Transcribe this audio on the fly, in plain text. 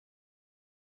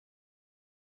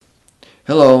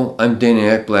Hello, I'm Dana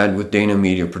Ekblad with Dana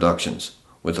Media Productions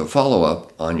with a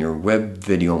follow-up on your web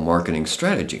video marketing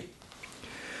strategy.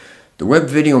 The Web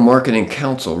Video Marketing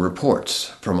Council reports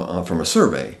from a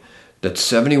survey that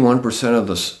 71% of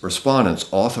the respondents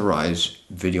authorize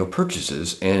video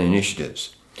purchases and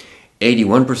initiatives.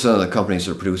 81% of the companies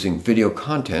are producing video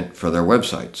content for their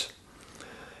websites.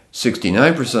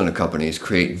 69% of companies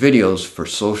create videos for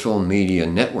social media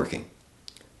networking.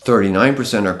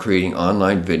 39% are creating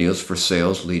online videos for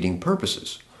sales leading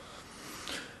purposes.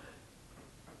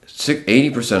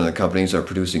 80% of the companies are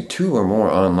producing 2 or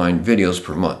more online videos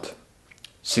per month.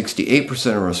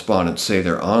 68% of respondents say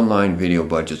their online video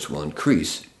budgets will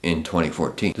increase in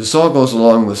 2014. This all goes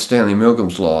along with Stanley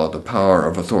Milgram's law, the power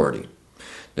of authority,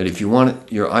 that if you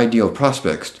want your ideal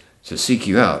prospects to seek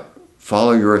you out,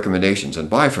 follow your recommendations, and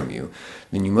buy from you,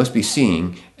 then you must be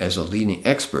seen as a leading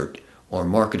expert or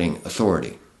marketing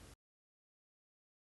authority.